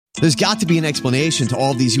There's got to be an explanation to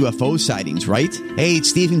all of these UFO sightings, right? Hey,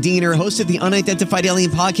 it's Stephen Diener, host of the Unidentified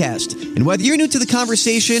Alien Podcast. And whether you're new to the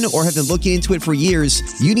conversation or have been looking into it for years,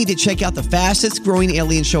 you need to check out the fastest growing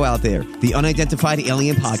alien show out there, the Unidentified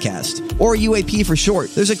Alien Podcast, or UAP for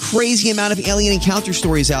short. There's a crazy amount of alien encounter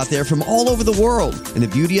stories out there from all over the world. And the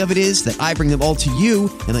beauty of it is that I bring them all to you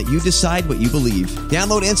and let you decide what you believe.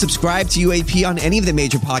 Download and subscribe to UAP on any of the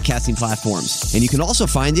major podcasting platforms. And you can also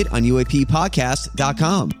find it on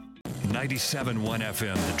UAPpodcast.com. 97.1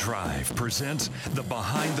 FM The Drive presents the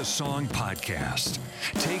Behind the Song podcast,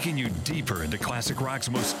 taking you deeper into classic rock's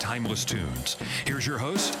most timeless tunes. Here's your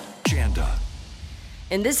host, Janda.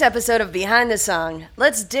 In this episode of Behind the Song,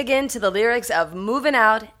 let's dig into the lyrics of Movin'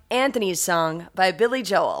 Out, Anthony's song by Billy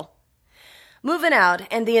Joel. Movin' Out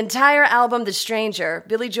and the entire album The Stranger,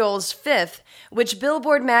 Billy Joel's fifth, which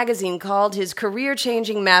Billboard magazine called his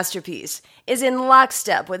career-changing masterpiece, is in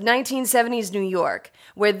lockstep with 1970s New York,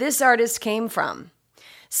 where this artist came from.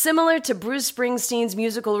 Similar to Bruce Springsteen's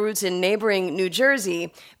musical roots in neighboring New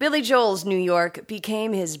Jersey, Billy Joel's New York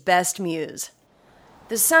became his best muse.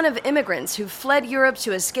 The son of immigrants who fled Europe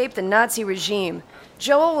to escape the Nazi regime,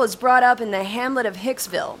 Joel was brought up in the hamlet of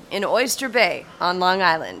Hicksville in Oyster Bay on Long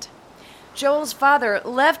Island. Joel's father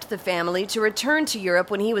left the family to return to Europe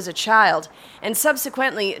when he was a child, and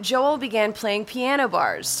subsequently, Joel began playing piano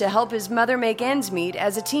bars to help his mother make ends meet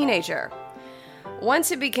as a teenager.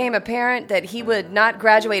 Once it became apparent that he would not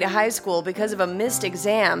graduate high school because of a missed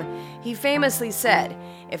exam, he famously said,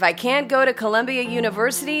 "If I can't go to Columbia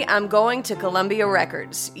University, I'm going to Columbia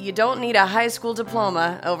Records. You don't need a high school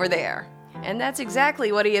diploma over there." And that's exactly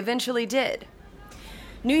what he eventually did.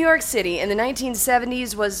 New York City in the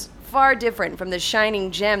 1970s was far different from the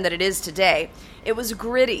shining gem that it is today. It was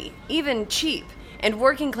gritty, even cheap, and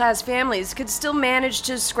working-class families could still manage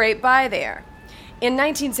to scrape by there. In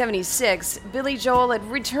 1976, Billy Joel had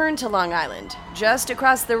returned to Long Island, just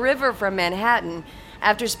across the river from Manhattan,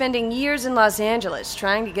 after spending years in Los Angeles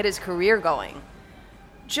trying to get his career going.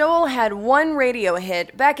 Joel had one radio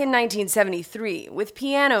hit back in 1973 with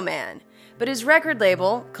Piano Man, but his record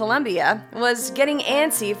label, Columbia, was getting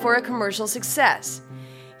antsy for a commercial success.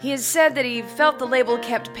 He has said that he felt the label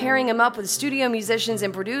kept pairing him up with studio musicians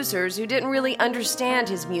and producers who didn't really understand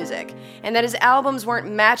his music, and that his albums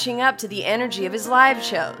weren't matching up to the energy of his live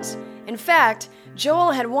shows. In fact, Joel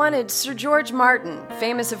had wanted Sir George Martin,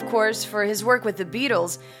 famous of course for his work with the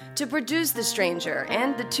Beatles, to produce The Stranger,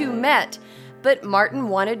 and the two met, but Martin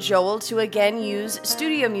wanted Joel to again use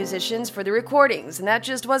studio musicians for the recordings, and that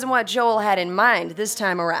just wasn't what Joel had in mind this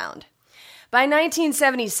time around. By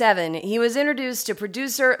 1977, he was introduced to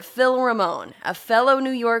producer Phil Ramone, a fellow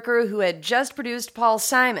New Yorker who had just produced Paul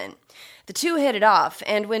Simon. The two hit it off,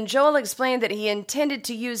 and when Joel explained that he intended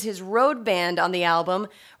to use his road band on the album,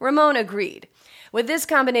 Ramone agreed. With this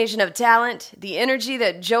combination of talent, the energy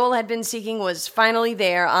that Joel had been seeking was finally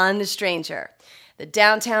there on The Stranger. The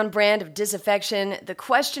downtown brand of disaffection, the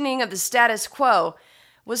questioning of the status quo,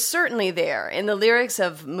 was certainly there in the lyrics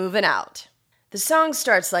of Movin' Out. The song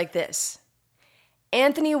starts like this.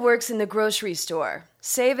 Anthony works in the grocery store,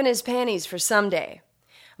 saving his panties for someday.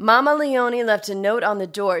 Mama Leone left a note on the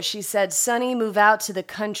door. She said, "Sonny, move out to the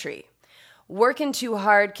country. Working too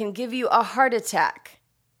hard can give you a heart attack.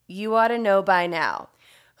 You ought to know by now.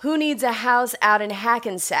 Who needs a house out in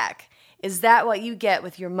Hackensack? Is that what you get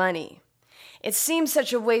with your money? It seems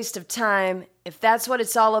such a waste of time. If that's what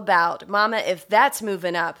it's all about, Mama, if that's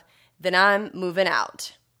moving up, then I'm moving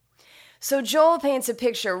out." So Joel paints a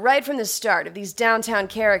picture right from the start of these downtown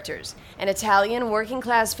characters, an Italian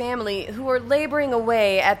working-class family who are laboring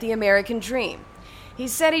away at the American dream. He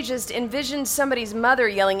said he just envisioned somebody's mother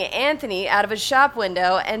yelling at Anthony out of a shop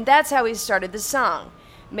window, and that's how he started the song,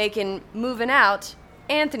 making Movin' Out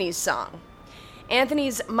Anthony's song.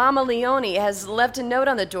 Anthony's Mama Leone has left a note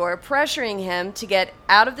on the door pressuring him to get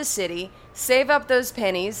out of the city, save up those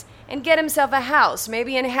pennies, and get himself a house,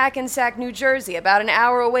 maybe in Hackensack, New Jersey, about an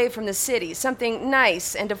hour away from the city, something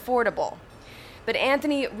nice and affordable. But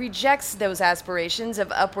Anthony rejects those aspirations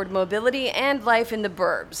of upward mobility and life in the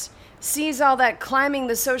burbs, sees all that climbing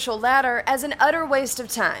the social ladder as an utter waste of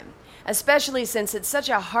time, especially since it's such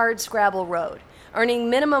a hard-scrabble road, earning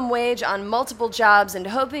minimum wage on multiple jobs and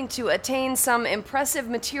hoping to attain some impressive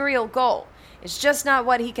material goal is just not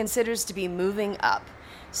what he considers to be moving up.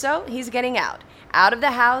 So he's getting out of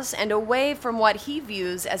the house and away from what he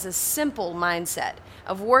views as a simple mindset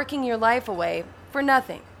of working your life away for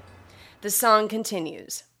nothing. The song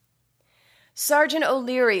continues. Sergeant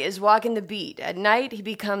O'Leary is walking the beat. At night, he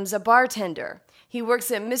becomes a bartender. He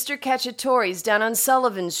works at Mr. Cacciatori's down on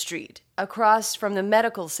Sullivan Street, across from the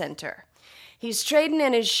medical center. He's trading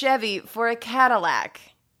in his Chevy for a Cadillac.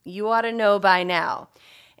 You ought to know by now.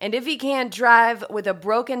 And if he can't drive with a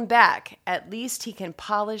broken back, at least he can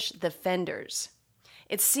polish the fenders.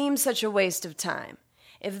 It seems such a waste of time.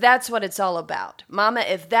 If that's what it's all about, Mama,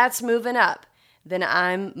 if that's moving up, then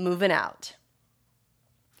I'm moving out.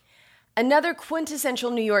 Another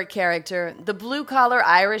quintessential New York character, the blue-collar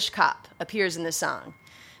Irish cop, appears in the song.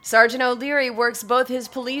 Sergeant O'Leary works both his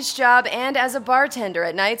police job and as a bartender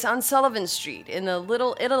at nights on Sullivan Street in the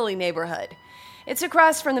Little Italy neighborhood. It's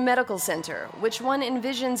across from the medical center, which one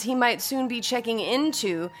envisions he might soon be checking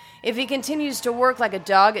into if he continues to work like a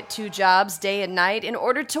dog at 2 jobs day and night in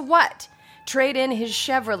order to what? Trade in his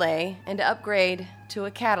Chevrolet and upgrade to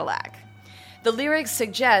a Cadillac. The lyrics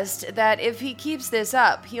suggest that if he keeps this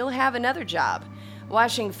up, he'll have another job,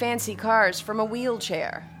 washing fancy cars from a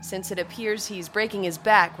wheelchair, since it appears he's breaking his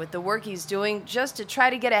back with the work he's doing just to try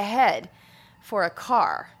to get ahead for a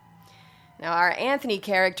car. Now, our Anthony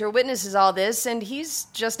character witnesses all this, and he's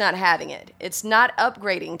just not having it. It's not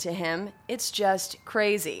upgrading to him. It's just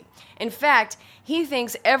crazy. In fact, he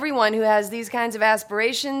thinks everyone who has these kinds of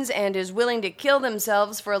aspirations and is willing to kill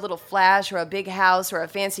themselves for a little flash or a big house or a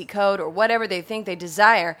fancy coat or whatever they think they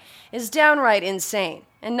desire is downright insane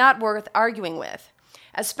and not worth arguing with,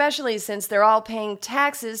 especially since they're all paying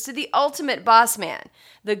taxes to the ultimate boss man,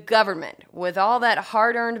 the government, with all that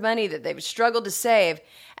hard-earned money that they've struggled to save,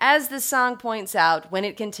 as the song points out when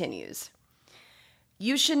it continues.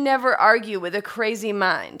 You should never argue with a crazy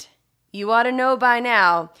mind. You ought to know by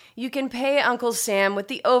now you can pay Uncle Sam with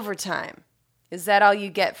the overtime. Is that all you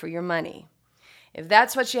get for your money? If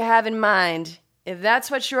that's what you have in mind, if that's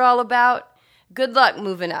what you're all about, good luck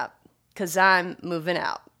moving up, 'cause I'm moving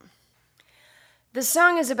out. The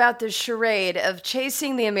song is about the charade of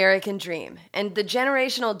chasing the American dream and the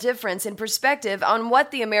generational difference in perspective on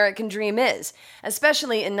what the American dream is,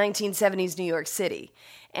 especially in 1970s New York City,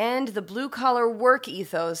 and the blue-collar work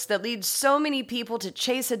ethos that leads so many people to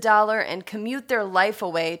chase a dollar and commute their life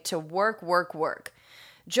away to work, work, work.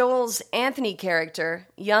 Joel's Anthony character,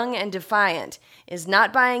 young and defiant, is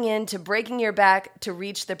not buying into breaking your back to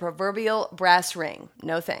reach the proverbial brass ring.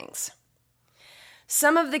 No thanks.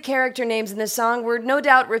 Some of the character names in the song were no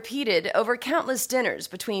doubt repeated over countless dinners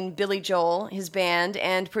between Billy Joel, his band,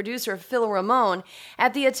 and producer Phil Ramone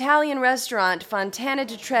at the Italian restaurant Fontana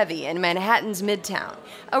di Trevi in Manhattan's Midtown,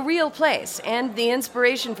 a real place, and the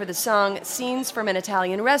inspiration for the song Scenes from an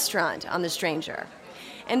Italian Restaurant on The Stranger.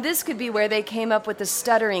 And this could be where they came up with the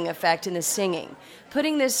stuttering effect in the singing,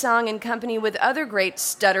 putting this song in company with other great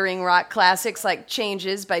stuttering rock classics like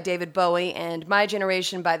Changes by David Bowie and My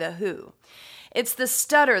Generation by The Who. It's the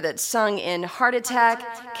stutter that's sung in Heart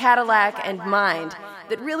Attack, Cadillac, and Mind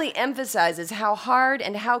that really emphasizes how hard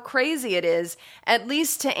and how crazy it is, at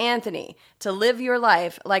least to Anthony, to live your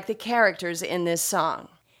life like the characters in this song.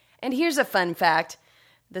 And here's a fun fact.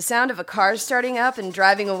 The sound of a car starting up and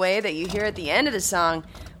driving away that you hear at the end of the song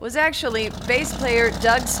was actually bass player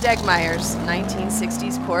Doug Stegmeyer's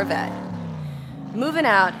 1960s Corvette. Moving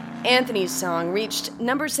Out, Anthony's song reached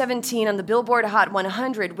number 17 on the Billboard Hot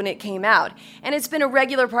 100 when it came out, and it's been a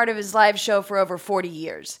regular part of his live show for over 40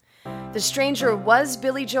 years. The Stranger was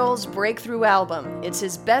Billy Joel's breakthrough album. It's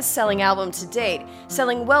his best-selling album to date,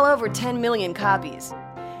 selling well over 10 million copies.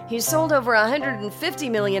 He's sold over 150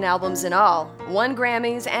 million albums in all, won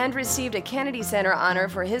Grammys, and received a Kennedy Center honor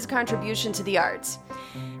for his contribution to the arts.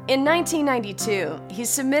 In 1992, he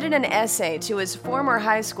submitted an essay to his former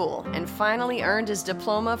high school and finally earned his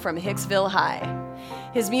diploma from Hicksville High.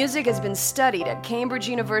 His music has been studied at Cambridge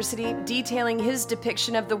University, detailing his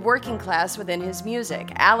depiction of the working class within his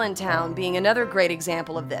music, Allentown being another great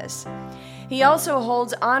example of this. He also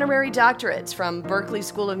holds honorary doctorates from Berklee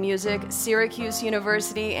School of Music, Syracuse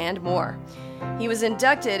University, and more. He was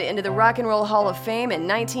inducted into the Rock and Roll Hall of Fame in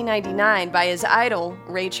 1999 by his idol,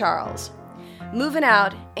 Ray Charles. Moving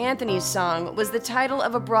Out, Anthony's song, was the title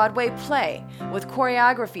of a Broadway play with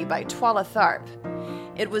choreography by Twala Tharp.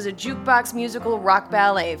 It was a jukebox musical rock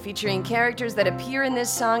ballet featuring characters that appear in this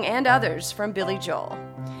song and others from Billy Joel.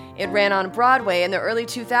 It ran on Broadway in the early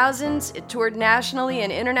 2000s, it toured nationally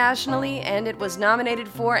and internationally, and it was nominated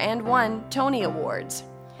for and won Tony Awards.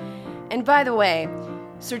 And by the way,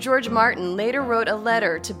 Sir George Martin later wrote a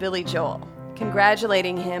letter to Billy Joel,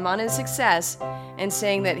 congratulating him on his success and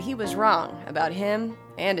saying that he was wrong about him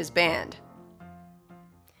and his band.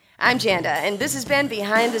 I'm Janda, and this has been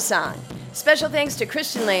Behind the Song. Special thanks to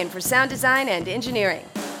Christian Lane for sound design and engineering.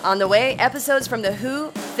 On the way, episodes from The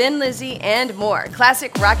Who, Thin Lizzy, and more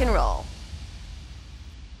classic rock and roll.